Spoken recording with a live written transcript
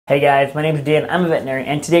Hey guys, my name is Dan, I'm a veterinarian,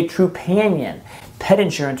 and today Trupanion Pet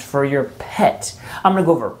Insurance for your pet. I'm going to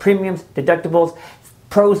go over premiums, deductibles,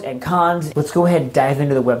 pros and cons. Let's go ahead and dive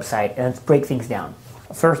into the website and let's break things down.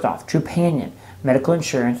 First off, Trupanion, medical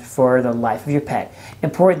insurance for the life of your pet.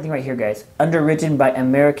 Important thing right here, guys, underwritten by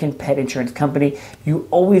American Pet Insurance Company. You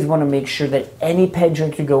always want to make sure that any pet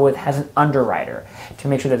insurance you go with has an underwriter to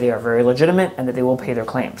make sure that they are very legitimate and that they will pay their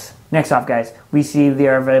claims. Next off, guys, we see they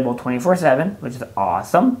are available 24/7, which is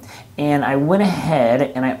awesome. And I went ahead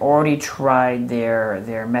and I already tried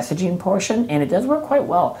their messaging portion, and it does work quite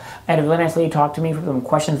well. I had a really nice lady talk to me for some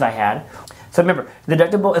questions I had. So remember, the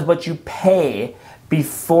deductible is what you pay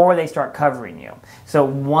before they start covering you. So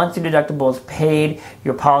once the deductible is paid,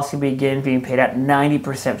 your policy begins being paid at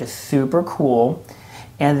 90%, which is super cool.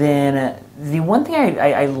 And then the one thing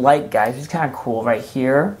I like, guys, is kind of cool right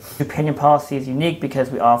here. Your Trupanion policy is unique because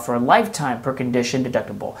we offer a lifetime per condition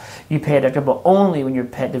deductible. You pay a deductible only when your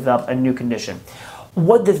pet develops a new condition.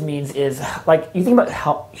 What this means is, like, you think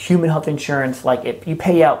about human health insurance, like if you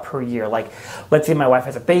pay out per year. Like, let's say my wife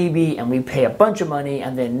has a baby and we pay a bunch of money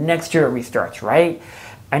and then next year it restarts, right?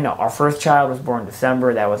 I know, our first child was born in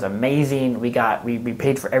December. That was amazing. We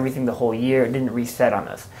paid for everything the whole year. It didn't reset on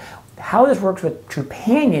us. How this works with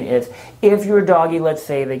Trupanion is, if your doggy, let's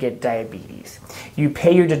say they get diabetes, you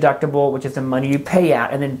pay your deductible, which is the money you pay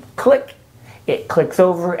out, and then click, it clicks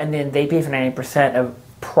over, and then they pay for 90% of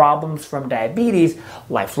problems from diabetes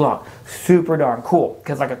lifelong. Super darn cool,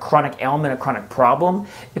 because like a chronic ailment, a chronic problem,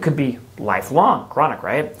 it could be lifelong, chronic,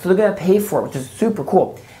 right? So they're going to pay for it, which is super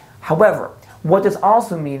cool. However, what this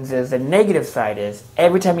also means is, the negative side is,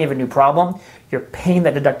 every time you have a new problem, you're paying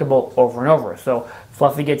that deductible over and over. So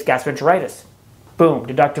Fluffy gets gastroenteritis, boom,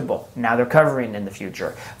 deductible. Now they're covering in the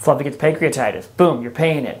future. Fluffy gets pancreatitis, boom, you're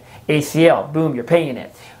paying it. ACL, boom, you're paying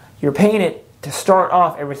it. You're paying it to start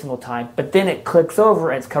off every single time, but then it clicks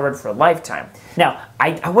over and it's covered for a lifetime. Now,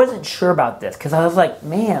 I wasn't sure about this because I was like,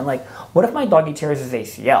 man, like, what if my doggy tears his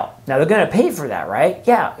ACL? Now they're going to pay for that, right?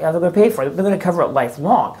 Yeah, they're going to pay for it. They're going to cover it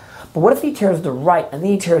lifelong. But what if he tears the right and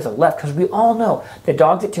then he tears the left? Because we all know that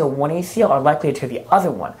dogs that tear one ACL are likely to tear the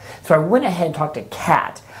other one. So I went ahead and talked to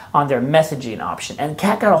Kat on their messaging option. And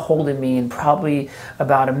Kat got a hold of me in probably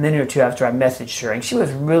about a minute or two after I messaged her. And she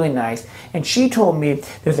was really nice. And she told me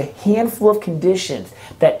there's a handful of conditions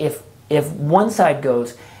that if one side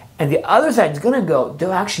goes and the other side's going to go,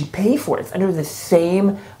 they'll actually pay for it. It's under the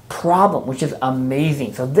same problem, which is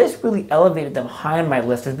amazing. So this really elevated them high on my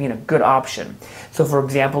list as being a good option. So for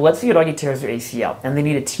example, let's say your doggy tears their ACL and they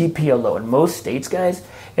need a TPO. In most states, guys,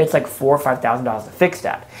 it's like $4,000 or $5,000 to fix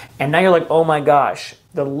that. And now you're like, oh my gosh,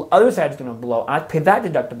 the other side's going to blow. I have to pay that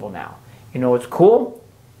deductible now. You know what's cool?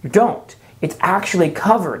 You don't. It's actually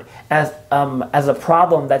covered as a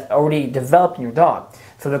problem that's already developed in your dog.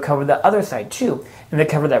 So they'll cover the other side too. And they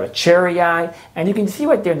cover that with cherry eye. And you can see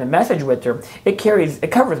right there in the message with her, it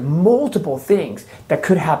covers multiple things that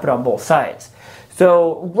could happen on both sides.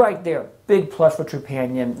 So right there, big plus for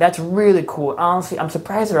Trupanion. That's really cool. Honestly, I'm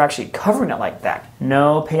surprised they're actually covering it like that.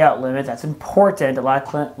 No payout limits. That's important. A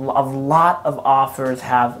lot of offers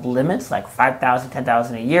have limits, like $5,000,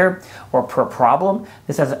 $10,000 a year, or per problem.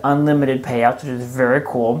 This has unlimited payouts, which is very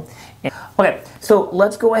cool. Okay, so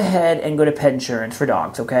let's go ahead and go to pet insurance for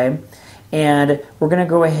dogs, okay? And we're going to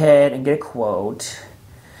go ahead and get a quote.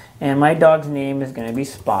 And my dog's name is going to be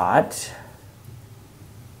Spot.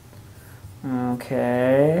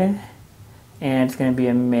 Okay. And it's going to be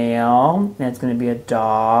a male. And it's going to be a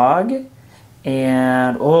dog.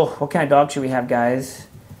 And, oh, what kind of dog should we have, guys?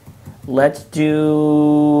 Let's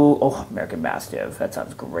do, American Mastiff. That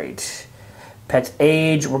sounds great. Pet's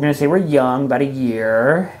age, we're going to say we're young, about a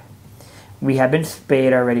year. We have been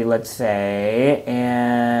spayed already, let's say.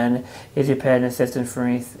 And is your pet an assistant for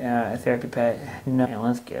any therapy pet? No. And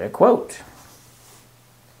let's get a quote.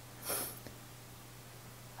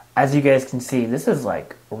 As you guys can see, this is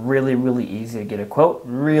like really, really easy to get a quote,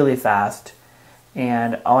 really fast.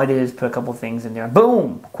 And all I did is put a couple things in there.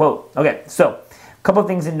 Boom! Quote. Okay, so a couple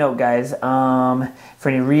things to note, guys. For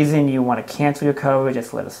any reason you want to cancel your coverage,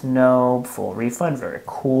 just let us know. Full refund, very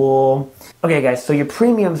cool. Okay, guys, so your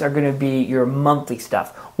premiums are going to be your monthly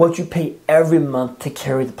stuff, what you pay every month to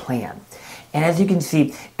carry the plan. And as you can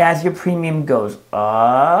see, as your premium goes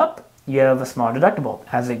up, you have a small deductible.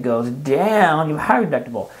 As it goes down, you have a higher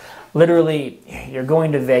deductible. Literally, you're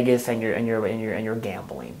going to Vegas and you're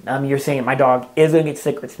gambling. You're saying my dog is going to get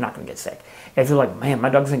sick or it's not going to get sick. If you're like, man, my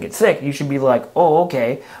dog's going to get sick, you should be like, oh,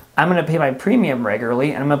 okay, I'm going to pay my premium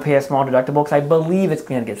regularly and I'm going to pay a small deductible because I believe it's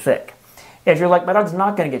going to get sick. If you're like, my dog's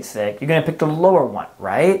not going to get sick, you're going to pick the lower one,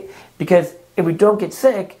 right? Because if we don't get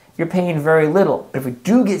sick, you're paying very little. But if we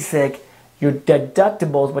do get sick, Your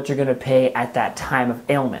deductible is what you're going to pay at that time of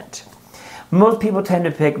ailment. Most people tend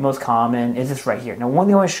to pick most common is this right here. Now, one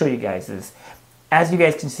thing I want to show you guys is, as you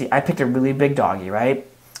guys can see, I picked a really big doggy, right?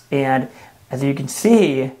 And as you can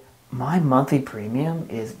see, my monthly premium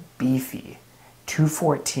is beefy.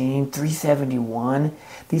 $214, $371.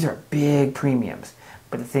 These are big premiums.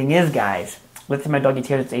 But the thing is, guys, let's say my doggy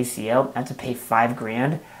tears its ACL, I have to pay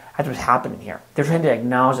 $5,000. That's what's happening here. They're trying to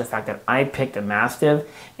acknowledge the fact that I picked a Mastiff,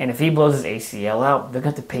 and if he blows his ACL out, they're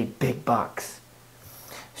going to have to pay big bucks.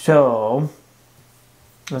 So,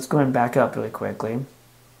 let's go and back up really quickly.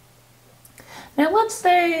 Now, let's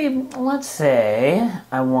say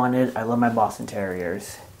I love my Boston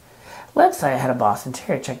Terriers. Let's say I had a Boston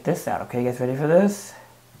Terrier. Check this out. Okay, you guys ready for this?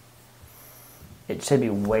 It should be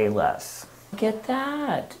way less. Look at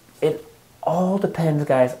that. It all depends,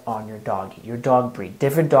 guys, on your doggy, your dog breed.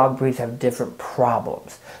 Different dog breeds have different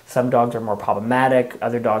problems. Some dogs are more problematic.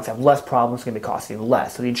 Other dogs have less problems. It's going to be costing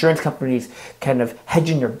less. So the insurance companies kind of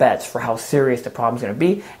hedging your bets for how serious the problem's going to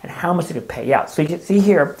be and how much they could pay out. So you can see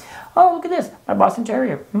here, oh, look at this. My Boston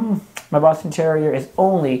Terrier. My Boston Terrier is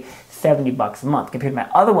only $70 a month compared to my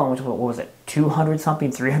other one, which was, what was it, 200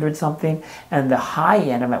 something, 300 something, and the high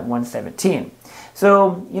end I'm at 117.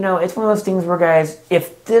 So, you know, it's one of those things where, guys,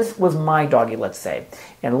 if this was my doggy, let's say,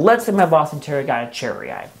 and let's say my Boston Terrier got a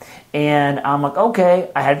cherry eye, and I'm like,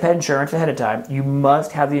 okay, I had pet insurance ahead of time. You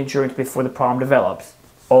must have the insurance before the problem develops.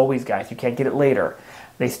 Always, guys, you can't get it later.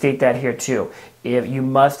 They state that here too. If you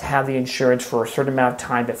must have the insurance for a certain amount of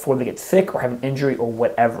time before they get sick or have an injury or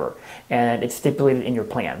whatever, and it's stipulated in your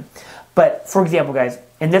plan. But for example, guys,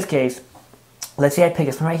 in this case, let's say I pick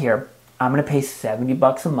this one right here. I'm going to pay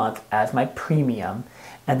 $70 a month as my premium,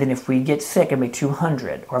 and then if we get sick, I pay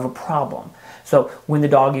 $200 or have a problem. So when the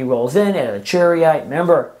doggy rolls in and a cherry eye,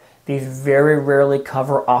 remember, these very rarely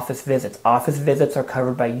cover office visits. Office visits are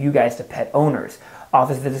covered by you guys, the pet owners.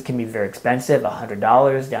 Office visits can be very expensive,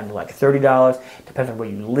 $100 down to like $30. Depends on where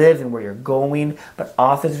you live and where you're going. But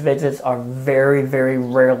office visits are very, very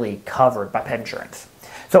rarely covered by pet insurance.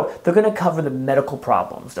 So they're going to cover the medical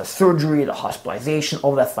problems, the surgery, the hospitalization,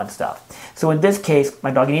 all that fun stuff. So in this case,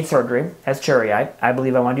 my doggy needs surgery, has cherry eye. I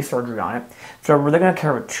believe I want to do surgery on it. So they're going to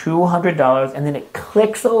cover $200, and then it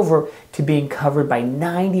clicks over to being covered by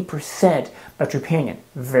 90% by Trupanion.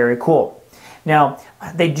 Very cool. Now,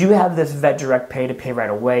 they do have this Vet Direct Pay to pay right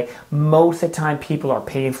away. Most of the time, people are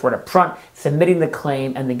paying for it up front, submitting the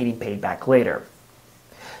claim, and then getting paid back later.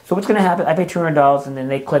 So what's going to happen, I pay $200, and then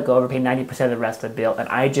they click over, pay 90% of the rest of the bill, and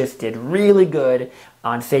I just did really good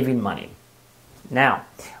on saving money. Now,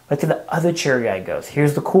 let's see the other cherry eye goes.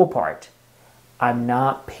 Here's the cool part. I'm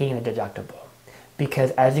not paying a deductible.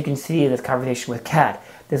 Because as you can see in this conversation with Kat,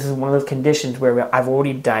 this is one of those conditions where I've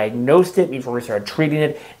already diagnosed it, we've already started treating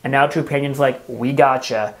it, and now Trupanion's like, we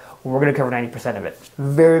gotcha, we're going to cover 90% of it.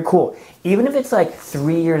 Very cool. Even if it's like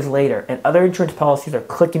 3 years later and other insurance policies are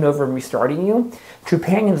clicking over and restarting you,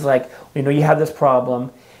 Trupanion's like, we know you have this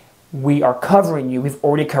problem, we are covering you, we've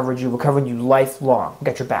already covered you, we're covering you lifelong, we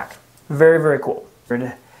got your back. Very, very cool.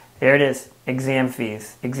 There it is, exam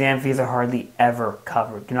fees. Exam fees are hardly ever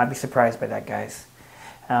covered. Do not be surprised by that, guys.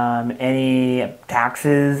 Any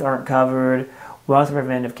taxes aren't covered. Wellness and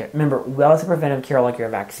preventive care. Remember, wellness and preventive care, like your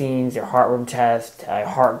vaccines, your heartworm test,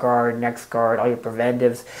 heart guard, next guard, all your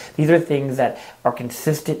preventives. These are things that are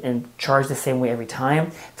consistent and charged the same way every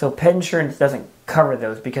time. So pet insurance doesn't cover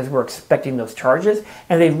those because we're expecting those charges,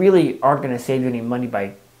 and they really aren't going to save you any money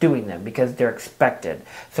by doing them because they're expected.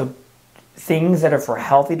 So things that are for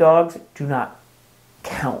healthy dogs do not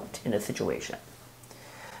count in this situation.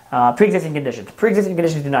 Pre-existing conditions. Pre-existing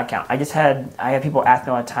conditions do not count. I have people ask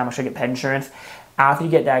me all the time, should I get pet insurance? After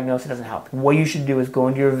you get diagnosed, it doesn't help. What you should do is go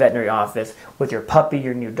into your veterinary office with your puppy,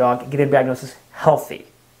 your new dog, get a diagnosis healthy,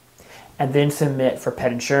 and then submit for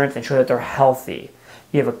pet insurance and show that they're healthy.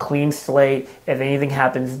 You have a clean slate. If anything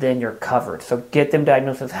happens, then you're covered. So get them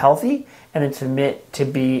diagnosed as healthy and then submit to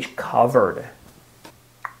be covered.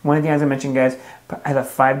 One thing as I mentioned, guys, has a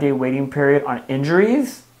 5-day waiting period on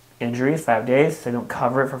injuries. 5 days, so they don't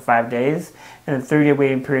cover it for 5 days, and a 30-day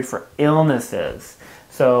waiting period for illnesses.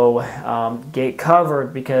 So get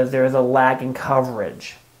covered because there is a lag in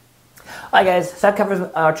coverage. Alright guys, so that covers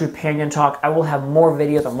our Trupanion talk. I will have more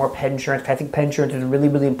videos on more pet insurance. I think pet insurance is really,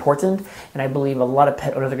 really important, and I believe a lot of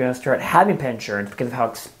pet owners are going to start having pet insurance because of how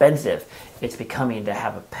expensive it's becoming to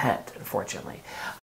have a pet, unfortunately.